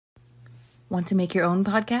Want to make your own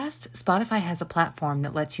podcast? Spotify has a platform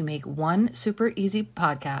that lets you make one super easy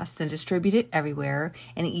podcast and distribute it everywhere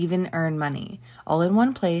and even earn money, all in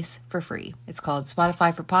one place for free. It's called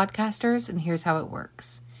Spotify for Podcasters, and here's how it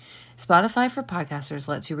works. Spotify for Podcasters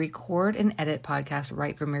lets you record and edit podcasts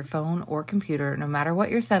right from your phone or computer. No matter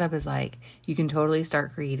what your setup is like, you can totally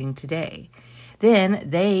start creating today. Then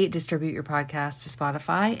they distribute your podcast to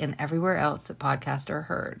Spotify and everywhere else that podcasts are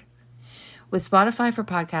heard. With Spotify for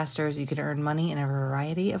Podcasters, you can earn money in a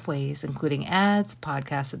variety of ways, including ads,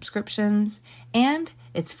 podcast subscriptions, and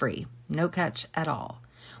it's free. No catch at all.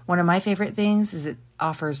 One of my favorite things is it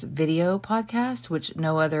offers video podcast, which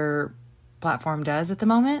no other platform does at the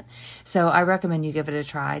moment. So I recommend you give it a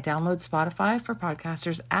try. Download Spotify for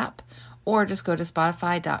Podcasters app or just go to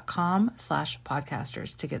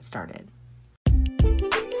spotify.com/podcasters to get started.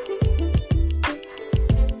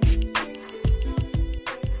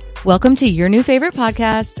 Welcome to your new favorite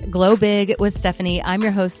podcast, Glow Big with Stephanie. I'm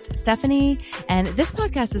your host, Stephanie, and this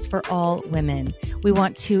podcast is for all women. We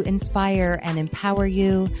want to inspire and empower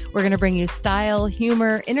you. We're going to bring you style,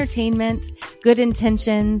 humor, entertainment, good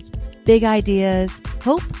intentions, big ideas,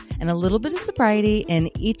 hope, and a little bit of sobriety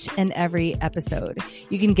in each and every episode.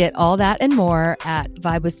 You can get all that and more at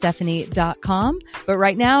vibewithstephanie.com. But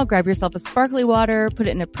right now, grab yourself a sparkly water, put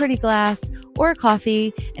it in a pretty glass or a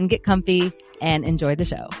coffee, and get comfy and enjoy the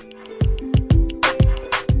show.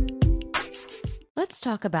 Let's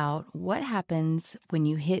talk about what happens when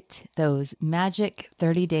you hit those magic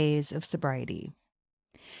 30 days of sobriety.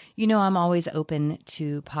 You know, I'm always open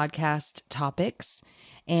to podcast topics.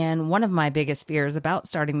 And one of my biggest fears about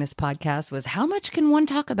starting this podcast was how much can one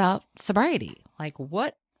talk about sobriety? Like,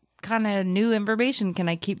 what kind of new information can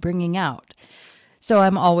I keep bringing out? So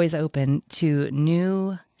I'm always open to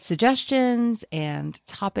new suggestions and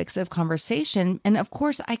topics of conversation. And of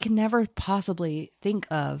course, I can never possibly think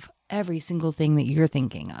of every single thing that you're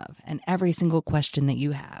thinking of and every single question that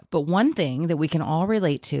you have. But one thing that we can all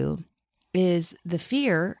relate to is the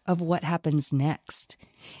fear of what happens next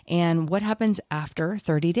and what happens after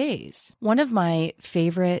 30 days. One of my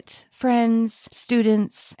favorite friends,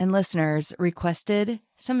 students, and listeners requested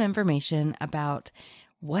some information about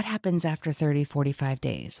what happens after 30, 45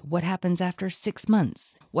 days? What happens after 6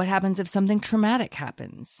 months? What happens if something traumatic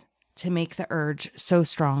happens to make the urge so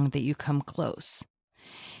strong that you come close?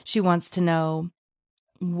 She wants to know,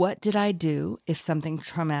 what did I do if something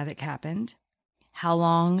traumatic happened? How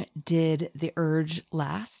long did the urge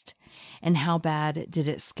last? And how bad did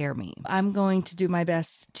it scare me? I'm going to do my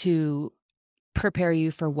best to prepare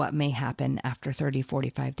you for what may happen after 30,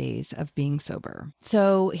 45 days of being sober.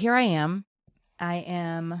 So here I am. I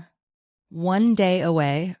am 1 day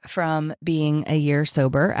away from being a year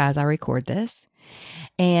sober as I record this.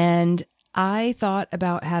 And I thought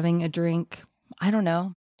about having a drink,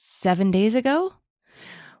 7 days ago.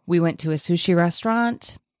 We went to a sushi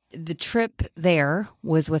restaurant. The trip there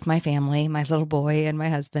was with my family, my little boy and my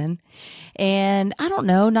husband. And I don't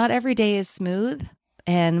know, not every day is smooth.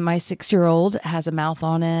 And my 6-year-old has a mouth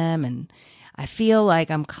on him. And I feel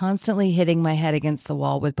like I'm constantly hitting my head against the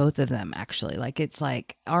wall with both of them, actually. Like it's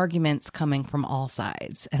like arguments coming from all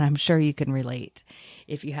sides. And I'm sure you can relate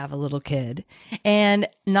if you have a little kid. And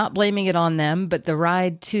not blaming it on them, but the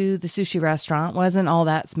ride to the sushi restaurant wasn't all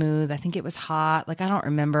that smooth. I think it was hot. Like, I don't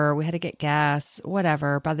remember. We had to get gas,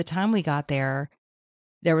 whatever. By the time we got there,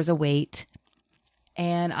 there was a wait.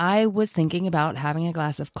 And I was thinking about having a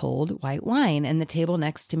glass of cold white wine. And the table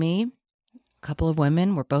next to me, couple of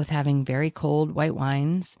women were both having very cold white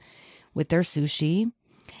wines with their sushi.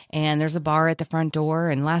 And there's a bar at the front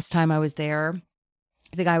door. And last time I was there,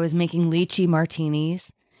 the guy was making lychee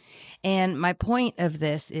martinis. And my point of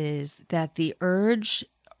this is that the urge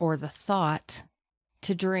or the thought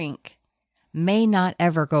to drink may not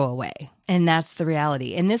ever go away. And that's the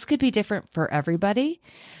reality. And this could be different for everybody.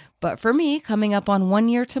 But for me, coming up on 1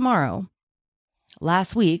 year tomorrow,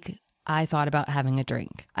 last week, I thought about having a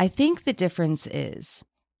drink. I think the difference is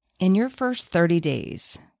in your first 30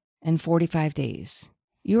 days and 45 days,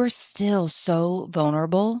 you are still so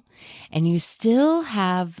vulnerable and you still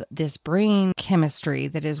have this brain chemistry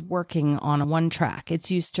that is working on one track. It's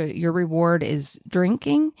used to, your reward is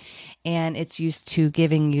drinking and it's used to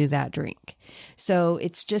giving you that drink. So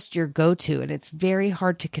it's just your go-to and it's very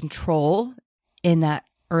hard to control in that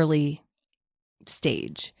early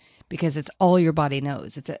stage, because it's all your body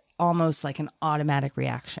knows. It's almost like an automatic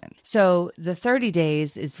reaction. So the 30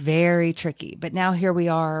 days is very tricky. But now here we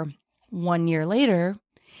are 1 year later,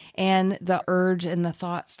 and the urge and the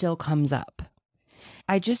thought still comes up.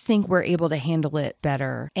 I just think we're able to handle it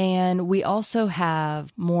better. And we also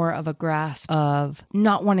have more of a grasp of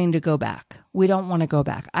not wanting to go back. We don't want to go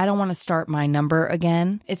back. I don't want to start my number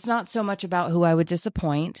again. It's not so much about who I would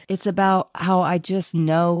disappoint. It's about how I just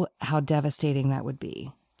know how devastating that would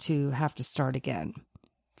be to have to start again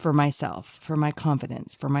for myself, for my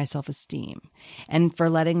confidence, for my self-esteem, and for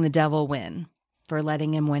letting the devil win, for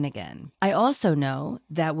letting him win again. I also know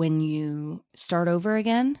that when you start over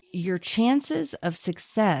again, your chances of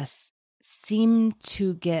success seem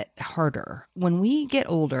to get harder. When we get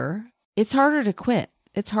older, it's harder to quit.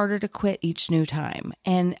 It's harder to quit each new time.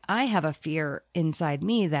 And I have a fear inside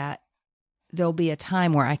me that there'll be a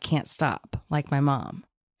time where I can't stop, like my mom.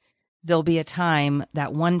 There'll be a time,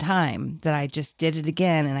 that one time that I just did it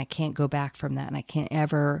again and I can't go back from that. And I can't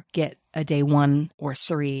ever get a day 1 or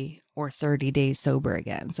 3 or 30 days sober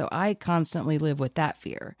again. So I constantly live with that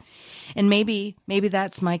fear. And maybe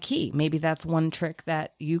that's my key. Maybe that's one trick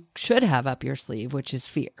that you should have up your sleeve, which is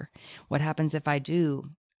fear. What happens if I do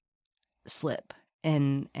slip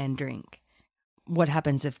and drink? What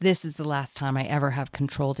happens if this is the last time I ever have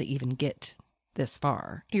control to even get this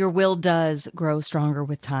far? Your will does grow stronger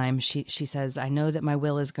with time. She says, I know that my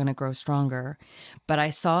will is going to grow stronger, but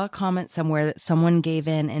I saw a comment somewhere that someone gave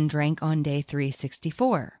in and drank on day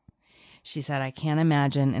 364. She said, I can't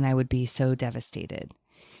imagine, and I would be so devastated.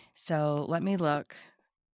 So let me look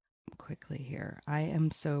quickly here. I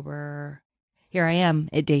am sober. Here I am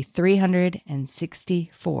at day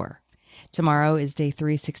 364. Tomorrow is day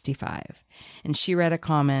 365. And she read a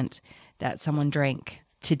comment that someone drank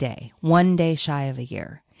today, 1 day shy of a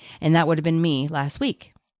year. And that would have been me last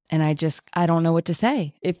week. And I don't know what to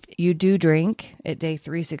say. If you do drink at day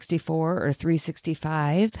 364 or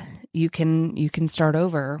 365, you can start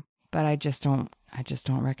over, but I just don't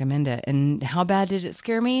recommend it. And how bad did it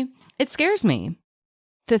scare me? It scares me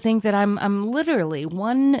to think that I'm literally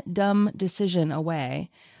one dumb decision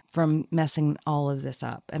away from messing all of this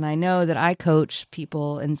up. And I know that I coach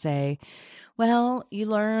people and say, well, you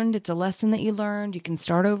learned, it's a lesson that you learned, you can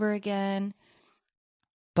start over again,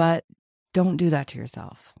 but don't do that to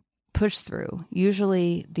yourself. Push through.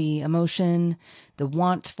 Usually the emotion, the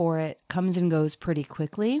want for it comes and goes pretty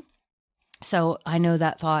quickly. So I know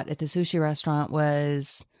that thought at the sushi restaurant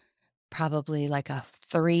was probably like a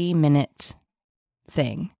 3-minute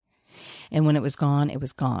thing. And when it was gone, it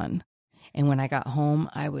was gone. And when I got home,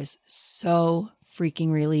 I was so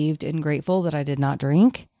freaking relieved and grateful that I did not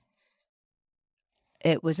drink.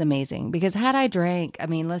 It was amazing because had I drank, I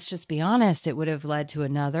mean, let's just be honest, it would have led to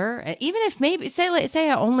another. Even if maybe, say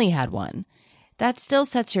I only had one, that still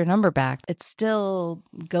sets your number back. It still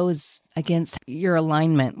goes against your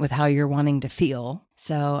alignment with how you're wanting to feel.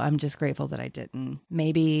 So I'm just grateful that I didn't.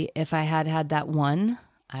 Maybe if I had had that one,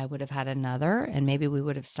 I would have had another, and maybe we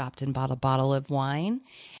would have stopped and bought a bottle of wine.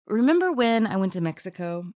 Remember when I went to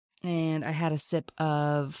Mexico and I had a sip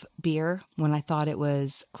of beer when I thought it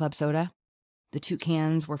was club soda? The 2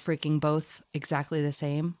 cans were freaking both exactly the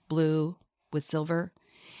same, blue with silver.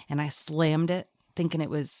 And I slammed it thinking it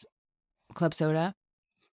was club soda.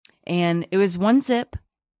 And it was one sip.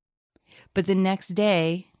 But the next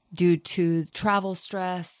day, due to travel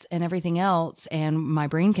stress and everything else and my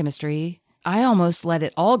brain chemistry, I almost let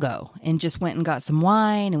it all go and just went and got some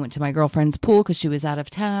wine and went to my girlfriend's pool because she was out of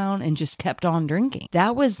town and just kept on drinking.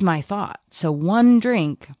 That was my thought. So one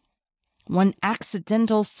drink, one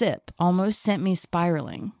accidental sip almost sent me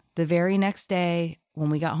spiraling. The very next day, when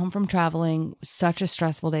we got home from traveling, such a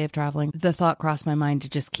stressful day of traveling, the thought crossed my mind to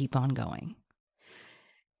just keep on going.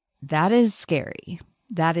 That is scary.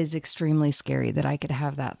 That is extremely scary that I could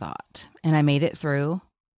have that thought. And I made it through.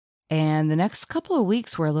 And the next couple of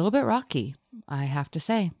weeks were a little bit rocky, I have to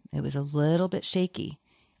say. It was a little bit shaky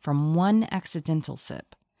from one accidental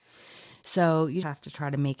sip. So you have to try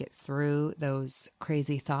to make it through those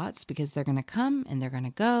crazy thoughts because they're going to come and they're going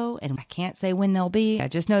to go. And I can't say when they'll be. I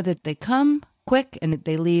just know that they come quick and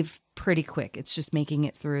they leave pretty quick. It's just making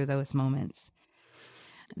it through those moments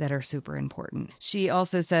that are super important. She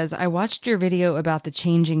also says, I watched your video about the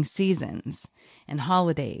changing seasons and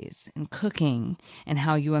holidays and cooking and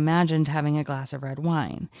how you imagined having a glass of red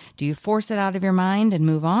wine. Do you force it out of your mind and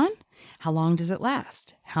move on? How long does it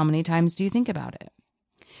last? How many times do you think about it?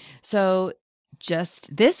 So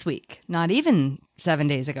just this week, not even 7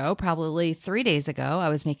 days ago, probably 3 days ago, I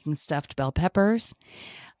was making stuffed bell peppers.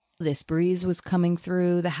 This breeze was coming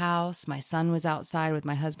through the house. My son was outside with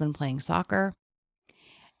my husband playing soccer.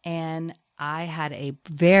 And I had a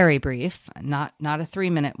very brief, not a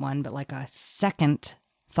 3-minute one, but like a second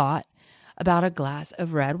thought about a glass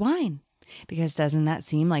of red wine. Because doesn't that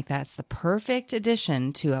seem like that's the perfect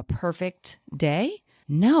addition to a perfect day?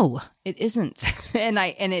 No, it isn't.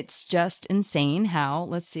 And it's just insane how,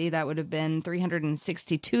 let's see, that would have been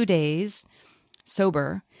 362 days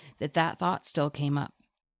sober, that thought still came up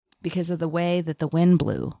because of the way that the wind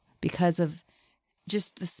blew, because of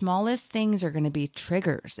just the smallest things are going to be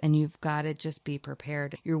triggers, and you've got to just be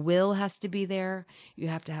prepared. Your will has to be there. You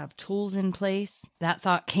have to have tools in place. That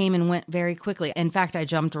thought came and went very quickly. In fact, I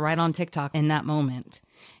jumped right on TikTok in that moment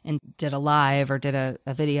and did a live or did a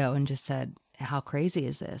video and just said, how crazy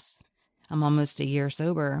is this? I'm almost a year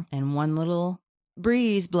sober, and one little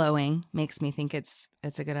breeze blowing makes me think it's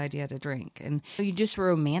a good idea to drink. And you just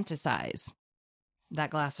romanticize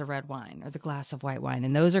that glass of red wine or the glass of white wine.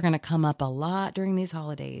 And those are going to come up a lot during these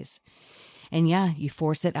holidays. And yeah, you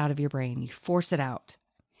force it out of your brain. You force it out.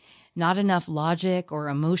 Not enough logic or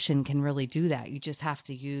emotion can really do that. You just have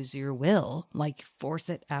to use your will, like force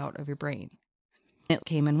it out of your brain. It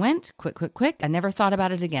came and went, quick. I never thought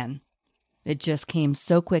about it again. It just came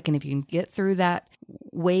so quick. And if you can get through that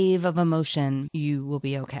wave of emotion, you will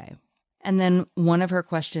be okay. And then one of her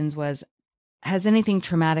questions was, has anything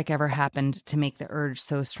traumatic ever happened to make the urge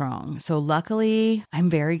so strong? So luckily, I'm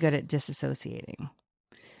very good at disassociating.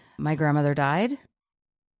 My grandmother died.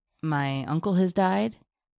 My uncle has died.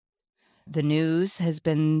 The news has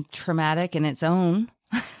been traumatic in its own,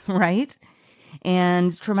 right?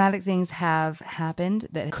 And traumatic things have happened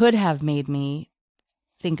that could have made me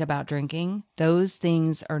think about drinking. Those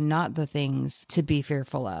things are not the things to be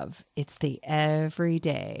fearful of. It's the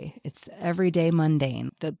everyday. It's the everyday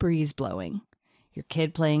mundane, the breeze blowing, your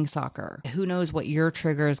kid playing soccer. Who knows what your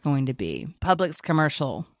trigger is going to be? Publix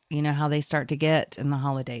commercial, you know how they start to get in the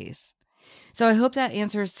holidays. So I hope that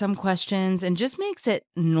answers some questions and just makes it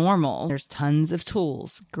normal. There's tons of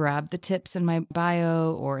tools. Grab the tips in my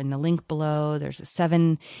bio or in the link below. There's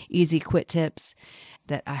 7 easy quit tips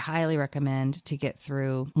that I highly recommend to get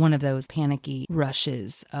through one of those panicky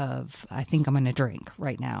rushes of, I think I'm going to drink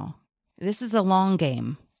right now. This is a long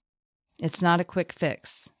game. It's not a quick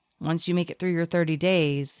fix. Once you make it through your 30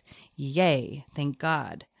 days, yay, thank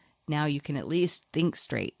God. Now you can at least think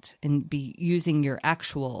straight and be using your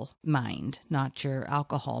actual mind, not your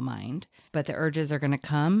alcohol mind. But the urges are going to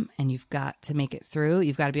come and you've got to make it through.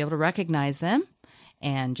 You've got to be able to recognize them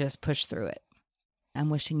and just push through it. I'm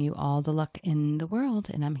wishing you all the luck in the world,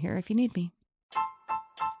 and I'm here if you need me.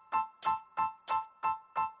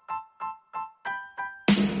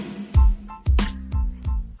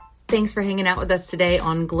 Thanks for hanging out with us today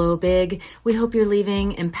on Glow Big. We hope you're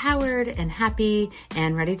leaving empowered and happy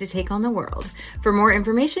and ready to take on the world. For more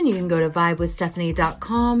information, you can go to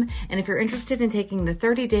vibewithstephanie.com. And if you're interested in taking the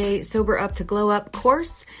 30-day Sober Up to Glow Up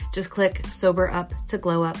course, just click Sober Up to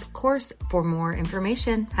Glow Up course for more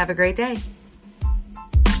information. Have a great day.